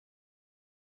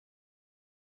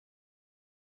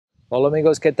Hola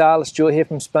amigos, ¿qué tal? Stuart here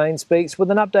from Spain Speaks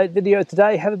with an update video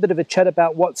today. Have a bit of a chat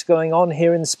about what's going on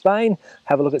here in Spain.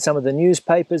 Have a look at some of the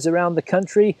newspapers around the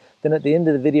country. Then at the end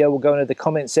of the video, we'll go into the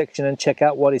comment section and check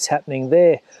out what is happening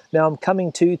there. Now, I'm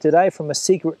coming to you today from a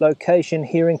secret location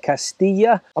here in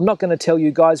Castilla. I'm not going to tell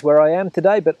you guys where I am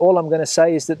today, but all I'm going to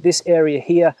say is that this area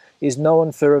here is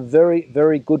known for a very,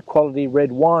 very good quality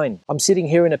red wine. I'm sitting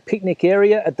here in a picnic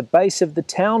area at the base of the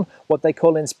town, what they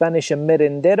call in Spanish a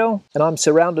merendero, and I'm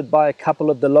surrounded by a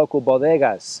couple of the local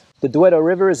bodegas. The Duero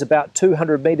River is about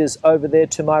 200 meters over there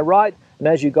to my right, and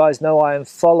as you guys know, I am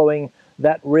following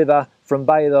that river from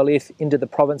Valladolid into the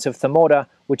province of Zamora,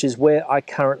 which is where I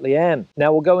currently am.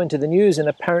 Now we'll go into the news, and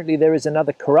apparently there is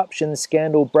another corruption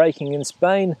scandal breaking in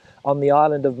Spain on the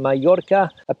island of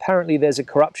Mallorca. Apparently there's a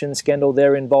corruption scandal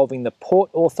there involving the Port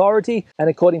Authority, and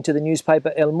according to the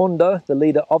newspaper El Mundo, the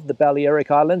leader of the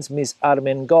Balearic Islands, Ms.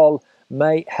 Armengol,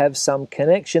 may have some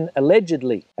connection,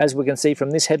 allegedly. As we can see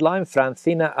from this headline,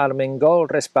 Francina Armengol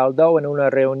respaldó en una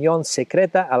reunión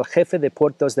secreta al jefe de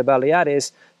puertos de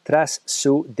Baleares tras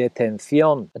su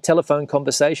detención. A telephone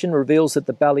conversation reveals that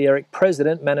the Balearic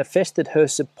president manifested her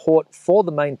support for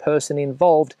the main person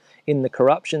involved in the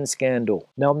corruption scandal.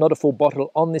 Now, I'm not a full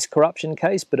bottle on this corruption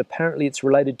case, but apparently it's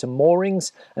related to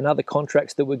moorings and other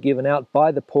contracts that were given out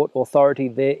by the Port Authority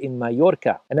there in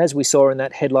Mallorca. And as we saw in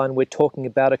that headline, we're talking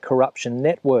about a corruption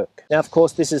network. Now, of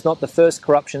course, this is not the first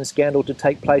corruption scandal to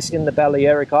take place in the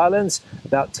Balearic Islands.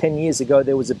 About 10 years ago,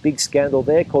 there was a big scandal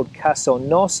there called Caso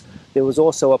Nos. There was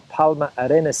also a Palma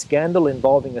Arena scandal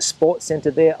involving a sports centre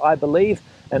there, I believe,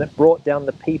 and it brought down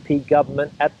the PP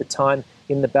government at the time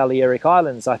in the Balearic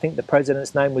Islands. I think the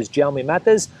president's name was Jaume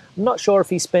Matas. I'm not sure if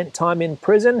he spent time in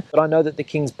prison, but I know that the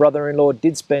king's brother-in-law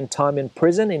did spend time in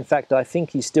prison. In fact, I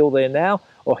think he's still there now,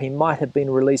 or he might have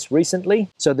been released recently.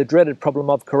 So the dreaded problem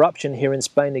of corruption here in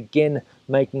Spain again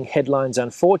making headlines,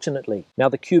 unfortunately. Now,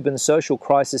 the Cuban social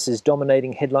crisis is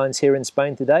dominating headlines here in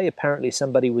Spain today. Apparently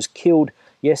somebody was killed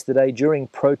yesterday during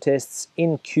protests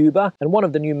in Cuba, and one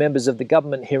of the new members of the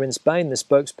government here in Spain, the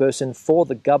spokesperson for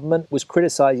the government, was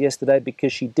criticized yesterday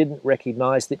because she didn't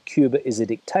recognize that Cuba is a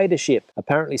dictatorship.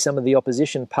 Apparently some of the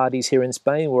opposition parties here in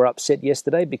Spain were upset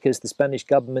yesterday because the Spanish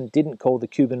government didn't call the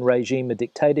Cuban regime a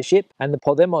dictatorship, and the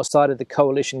Podemos side of the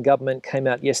coalition government came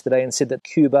out yesterday and said that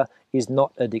Cuba is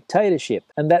not a dictatorship.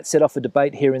 And that set off a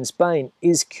debate here in Spain.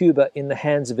 Is Cuba in the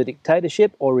hands of a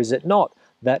dictatorship, or is it not?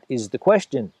 That is the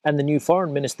question. And the new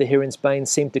foreign minister here in Spain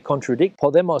seemed to contradict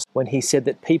Podemos when he said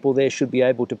that people there should be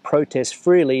able to protest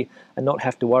freely and not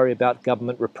have to worry about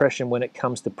government repression when it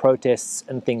comes to protests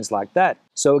and things like that.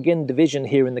 So again, division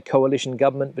here in the coalition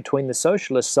government between the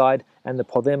socialist side and the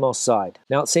Podemos side.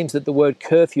 Now, it seems that the word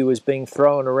curfew is being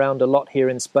thrown around a lot here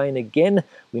in Spain again.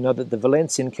 We know that the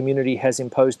Valencian community has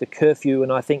imposed a curfew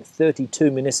in, I think, 32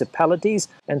 municipalities,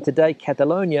 and today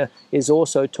Catalonia is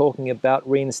also talking about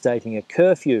reinstating a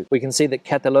curfew. We can see that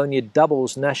Catalonia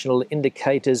doubles national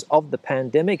indicators of the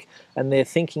pandemic, and they're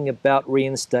thinking about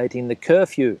reinstating the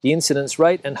curfew. The incidence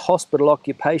rate and hospital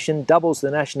occupation doubles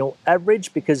the national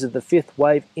average because of the fifth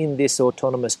wave in this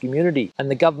autonomous community.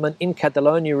 And the government in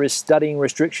Catalonia is studying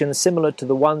restrictions similar to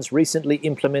the ones recently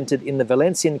implemented in the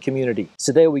Valencian community.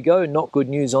 So there we go, not good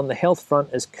news on the health front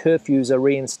as curfews are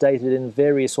reinstated in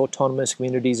various autonomous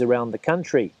communities around the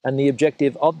country. And the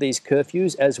objective of these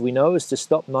curfews, as we know, is to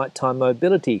stop nighttime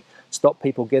mobility, stop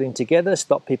people getting together,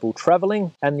 stop people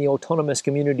travelling, and the autonomous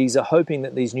communities are hoping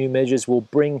that these new measures will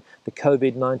bring the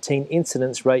COVID-19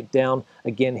 incidence rate down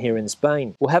again here in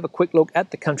Spain. We'll have a quick look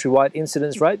at the countrywide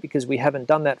incidence rate because we haven't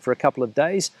done that for a couple of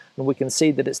days, and we can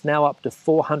see that it's now up to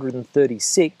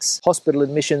 436. Hospital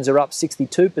admissions are up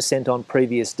 62% on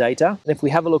previous data. And if we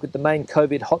have a look at the main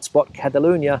COVID hotspot,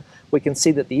 Catalonia, we can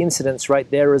see that the incidence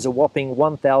rate there is a whopping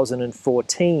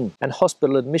 1,014, and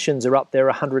hospital admissions are up there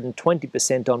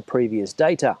 120% on previous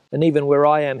data. And even where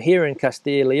I am here in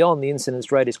Castilla y León, the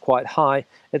incidence rate is quite high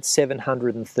at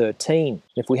 713.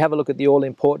 If we have a look at the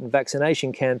all-important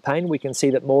vaccination campaign, we can see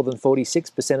that more than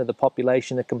 46% of the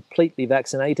population are completely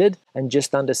vaccinated, and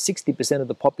just under 60% of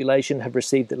the population have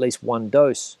received at least one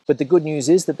dose. But the good news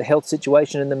is that the health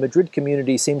situation in the Madrid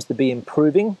community seems to be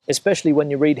improving, especially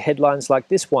when you read headlines like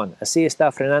this one. Así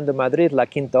está frenando Madrid la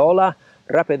quinta ola,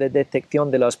 rápida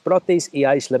detección de los brotes y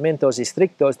aislamientos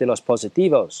estrictos de los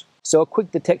positivos. So a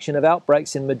quick detection of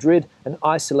outbreaks in Madrid and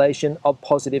isolation of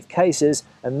positive cases,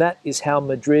 and that is how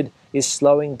Madrid is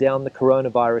slowing down the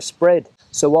coronavirus spread.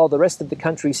 So while the rest of the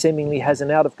country seemingly has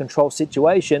an out-of-control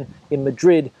situation, in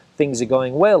Madrid things are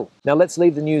going well. Now let's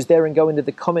leave the news there and go into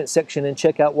the comment section and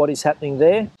check out what is happening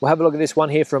there. We'll have a look at this one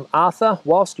here from Arthur.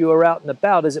 Whilst you are out and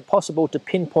about, is it possible to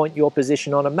pinpoint your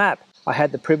position on a map? I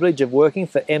had the privilege of working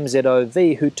for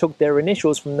MZOV, who took their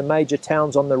initials from the major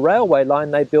towns on the railway line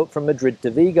they built from Madrid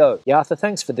to Vigo. Yatha,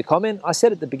 thanks for the comment. I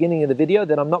said at the beginning of the video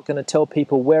that I'm not going to tell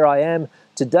people where I am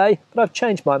today, but I've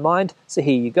changed my mind, so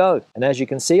here you go. And as you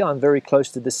can see, I'm very close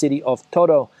to the city of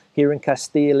Toro, here in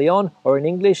Castilla y Leon, or in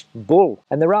English, Bull.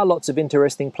 And there are lots of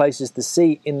interesting places to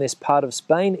see in this part of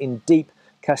Spain, in deep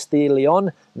Castilla y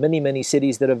Leon. Many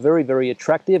cities that are very, very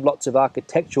attractive. Lots of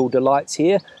architectural delights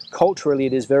here. Culturally,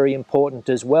 it is very important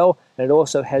as well. And it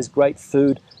also has great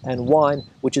food and wine,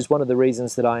 which is one of the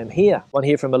reasons that I am here. One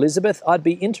here from Elizabeth. I'd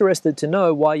be interested to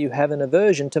know why you have an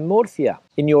aversion to Murcia.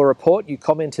 In your report, you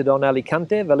commented on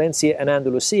Alicante, Valencia and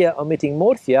Andalusia, omitting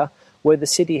Murcia, where the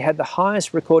city had the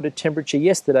highest recorded temperature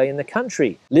yesterday in the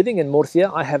country. Living in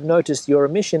Murcia, I have noticed your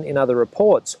omission in other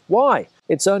reports. Why?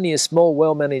 It's only a small,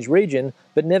 well-managed region,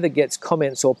 but never gets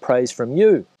comments or praise from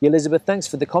you. Elizabeth, thanks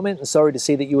for the comment, and sorry to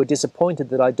see that you were disappointed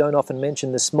that I don't often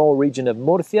mention the small region of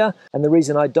Murcia, and the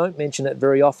reason I don't mention it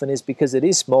very often is because it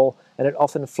is small and it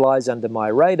often flies under my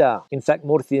radar. In fact,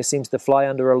 Murcia seems to fly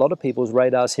under a lot of people's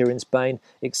radars here in Spain,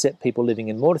 except people living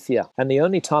in Murcia. And the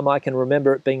only time I can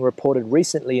remember it being reported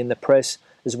recently in the press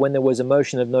is when there was a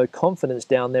motion of no confidence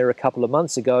down there a couple of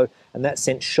months ago, and that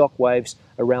sent shockwaves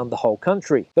around the whole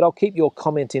country. But I'll keep your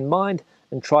comment in mind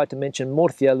and try to mention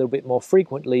Murcia a little bit more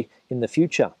frequently in the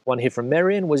future. One here from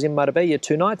Marion was in Marbella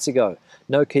 2 nights ago.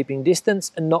 No keeping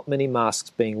distance and not many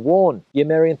masks being worn. Yeah,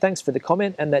 Marion, thanks for the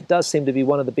comment, and that does seem to be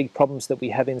one of the big problems that we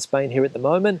have in Spain here at the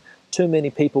moment. Too many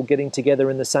people getting together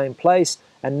in the same place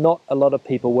and not a lot of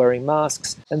people wearing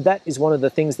masks. And that is one of the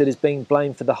things that is being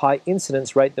blamed for the high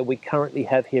incidence rate that we currently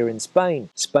have here in Spain.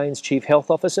 Spain's Chief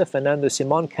Health Officer, Fernando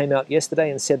Simon, came out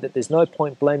yesterday and said that there's no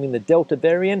point blaming the Delta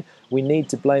variant. We need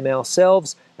to blame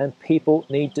ourselves, and people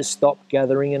need to stop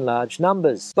gathering in large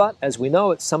numbers. But as we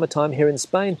know, it's summertime here in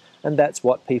Spain, and that's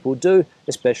what people do,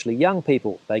 especially young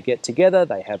people. They get together,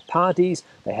 they have parties,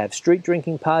 they have street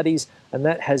drinking parties, and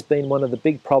that has been one of the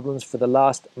big problems for the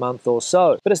last month or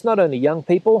so. But it's not only young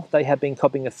people. They have been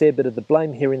copping a fair bit of the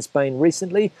blame here in Spain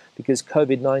recently because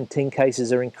COVID-19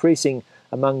 cases are increasing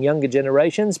among younger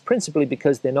generations, principally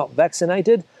because they're not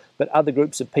vaccinated. But other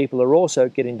groups of people are also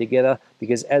getting together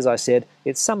because, as I said,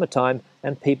 it's summertime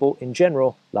and people in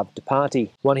general love to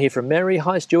party. One here from Mary.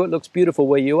 Hi Stuart, looks beautiful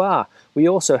where you are. We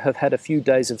also have had a few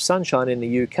days of sunshine in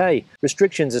the UK.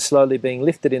 Restrictions are slowly being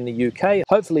lifted in the UK,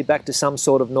 hopefully back to some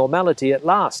sort of normality at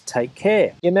last. Take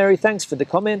care. Yeah, Mary, thanks for the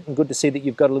comment, and good to see that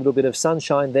you've got a little bit of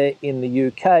sunshine there in the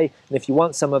UK. And if you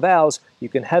want some of ours, you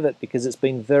can have it because it's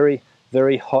been very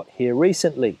hot here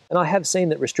recently. And I have seen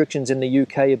that restrictions in the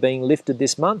UK are being lifted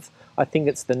this month. I think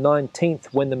it's the 19th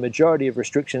when the majority of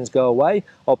restrictions go away,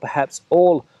 or perhaps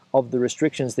all of the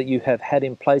restrictions that you have had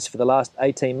in place for the last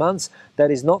 18 months.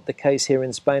 That is not the case here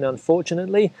in Spain,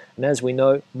 unfortunately, and as we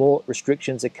know, more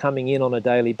restrictions are coming in on a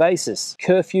daily basis.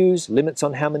 Curfews, limits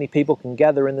on how many people can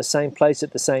gather in the same place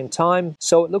at the same time,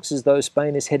 so it looks as though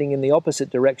Spain is heading in the opposite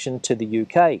direction to the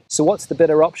UK. So what's the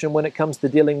better option when it comes to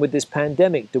dealing with this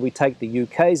pandemic? Do we take the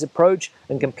UK's approach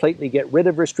and completely get rid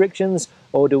of restrictions,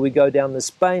 or do we go down the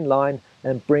Spain line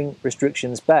and bring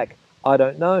restrictions back? I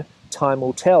don't know. Time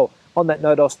will tell. On that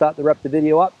note, I'll start to wrap the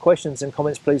video up. Questions and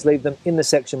comments, please leave them in the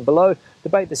section below.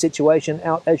 Debate the situation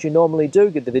out as you normally do.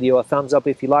 Give the video a thumbs up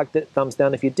if you liked it, thumbs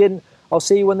down if you didn't. I'll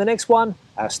see you in the next one.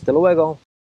 Hasta luego.